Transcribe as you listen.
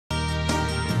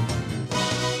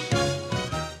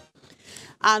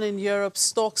And in Europe,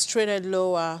 stocks traded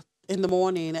lower in the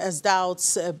morning as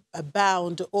doubts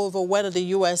abound over whether the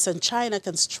U.S. and China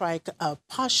can strike a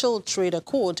partial trade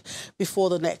accord before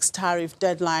the next tariff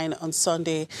deadline on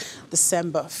Sunday,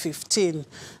 December 15.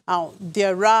 Now,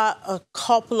 there are a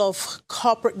couple of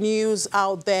corporate news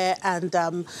out there, and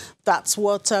that's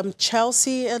what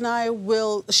Chelsea and I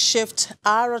will shift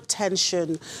our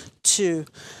attention to.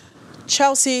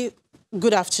 Chelsea,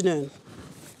 good afternoon.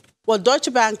 Well,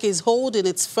 Deutsche Bank is holding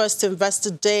its first investor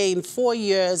day in 4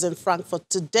 years in Frankfurt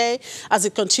today as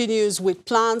it continues with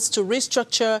plans to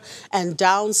restructure and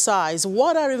downsize.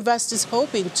 What are investors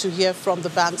hoping to hear from the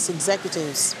bank's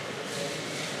executives?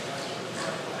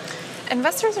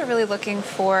 Investors are really looking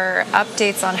for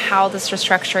updates on how this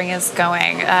restructuring is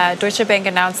going. Deutsche Bank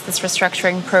announced this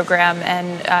restructuring program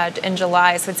in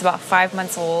July, so it's about 5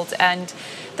 months old. And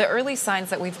the early signs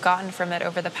that we've gotten from it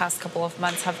over the past couple of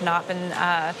months have not been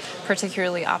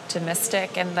particularly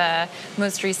optimistic. In the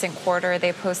most recent quarter,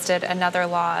 they posted another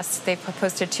loss. They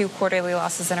posted 2 quarterly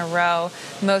losses in a row.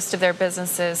 Most of their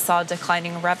businesses saw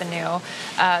declining revenue.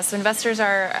 So investors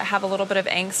have a little bit of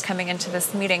angst coming into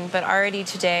this meeting, but already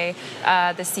today,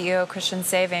 the CEO, Christian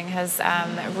Sewing, has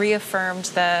reaffirmed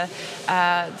the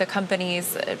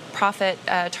company's profit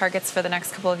targets for the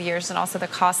next couple of years and also the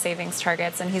cost savings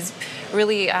targets. And he's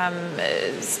really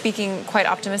speaking quite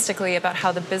optimistically about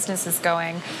how the business is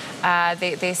going.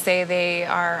 They say they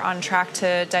are on track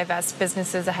to divest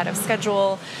businesses ahead of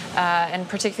schedule, and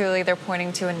particularly they're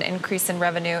pointing to an increase in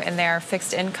revenue in their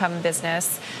fixed income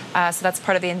business. So that's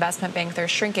part of the investment bank. They're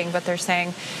shrinking, but they're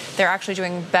saying they're actually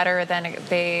doing better than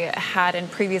they had in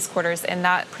previous quarters in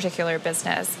that particular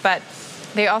business. But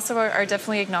they also are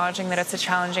definitely acknowledging that it's a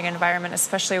challenging environment,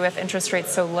 especially with interest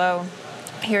rates so low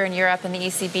here in Europe, and the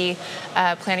ECB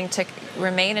planning to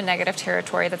remain in negative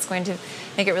territory. That's going to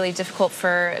make it really difficult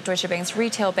for Deutsche Bank's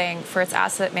retail bank, for its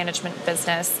asset management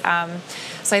business.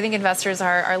 So I think investors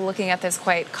are looking at this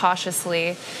quite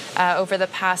cautiously. Over the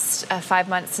past 5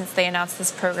 months since they announced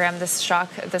this program, the stock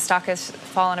has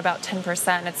fallen about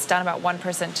 10%. It's down about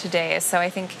 1% today. So I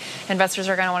think investors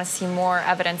are going to want to see more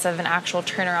evidence of an actual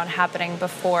turnaround happening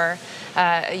before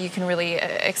you can really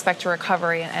expect a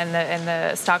recovery in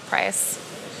the stock price.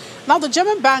 Now, the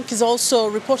German bank is also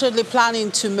reportedly planning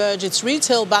to merge its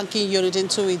retail banking unit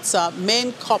into its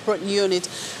main corporate unit.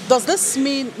 Does this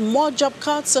mean more job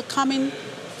cuts are coming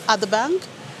at the bank?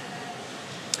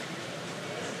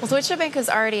 Well, Deutsche Bank has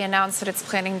already announced that it's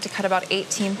planning to cut about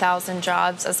 18,000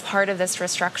 jobs as part of this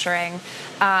restructuring.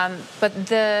 But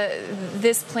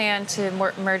this plan to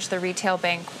merge the retail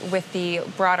bank with the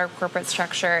broader corporate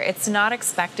structure, it's not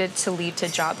expected to lead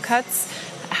to job cuts.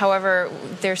 However,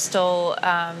 there's still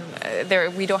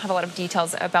we don't have a lot of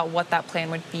details about what that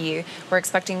plan would be. We're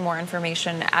expecting more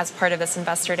information as part of this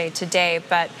investor day today.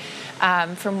 But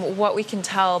from what we can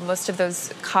tell, most of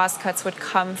those cost cuts would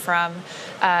come from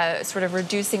sort of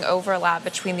reducing overlap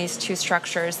between these two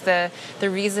structures. The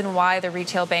reason why the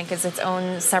retail bank is its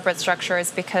own separate structure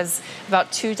is because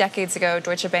about 2 decades ago,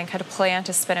 Deutsche Bank had a plan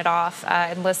to spin it off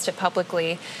and list it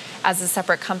publicly as a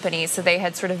separate company. So they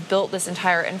had sort of built this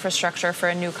entire infrastructure for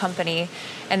a new company,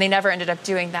 and they never ended up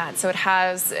doing that. So it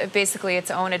has basically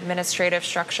its own administrative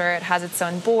structure. It has its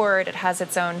own board. It has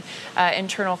its own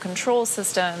internal control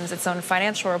systems, its own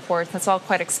financial reports. That's all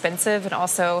quite expensive and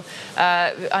also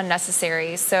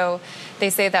unnecessary. So they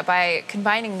say that by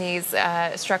combining these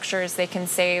structures, they can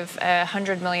save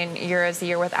 100 million euros a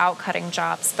year without cutting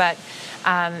jobs. But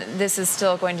this is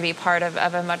still going to be part of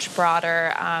a much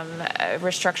broader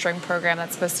restructuring program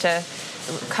that's supposed to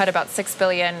cut about 6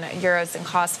 billion euros in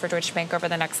costs for Deutsche Bank over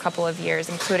the next couple of years,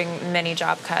 including many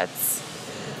job cuts.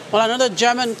 Well, another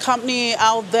German company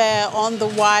out there on the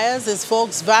wires is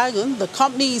Volkswagen. The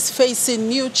company is facing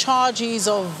new charges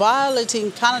of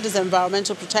violating Canada's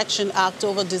Environmental Protection Act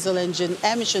over diesel engine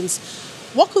emissions.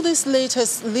 What could this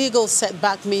latest legal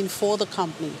setback mean for the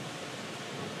company?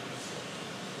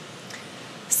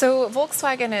 So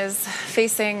Volkswagen is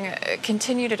facing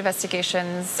continued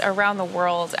investigations around the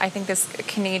world. I think this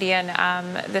Canadian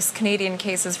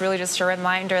case is really just a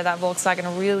reminder that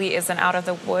Volkswagen really isn't out of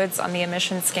the woods on the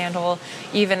emissions scandal.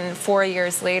 Even 4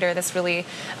 years later, this really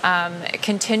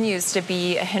continues to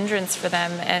be a hindrance for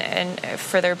them and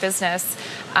for their business.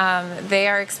 They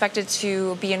are expected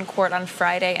to be in court on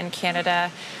Friday in Canada.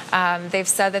 They've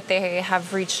said that they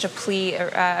have reached a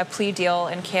plea deal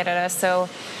in Canada. So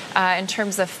in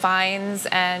terms of fines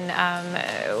and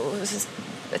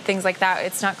things like that,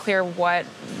 it's not clear what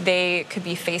they could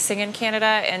be facing in Canada.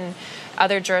 And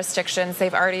other jurisdictions.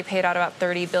 They've already paid out about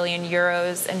 30 billion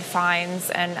euros in fines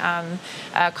and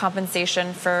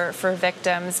compensation for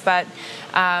victims. But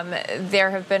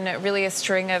there have been really a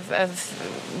string of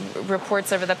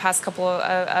reports over the past couple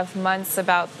of months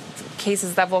about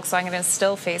cases that Volkswagen is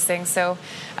still facing. So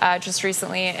just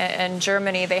recently in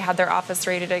Germany, they had their office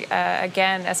raided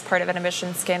again as part of an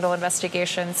emissions scandal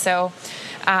investigation. So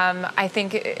I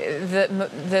think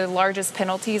the largest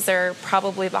penalties are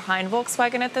probably behind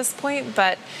Volkswagen at this point,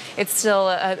 but it's still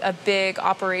a big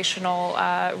operational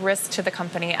risk to the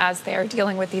company as they are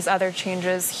dealing with these other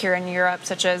changes here in Europe,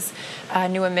 such as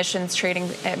new emissions trading,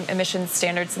 emissions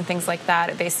standards and things like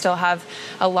that. They still have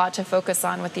a lot to focus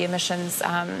on with the emissions,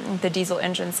 the diesel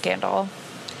engine scandal.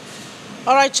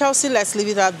 All right, Chelsea, let's leave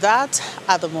it at that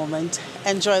at the moment.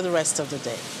 Enjoy the rest of the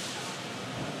day.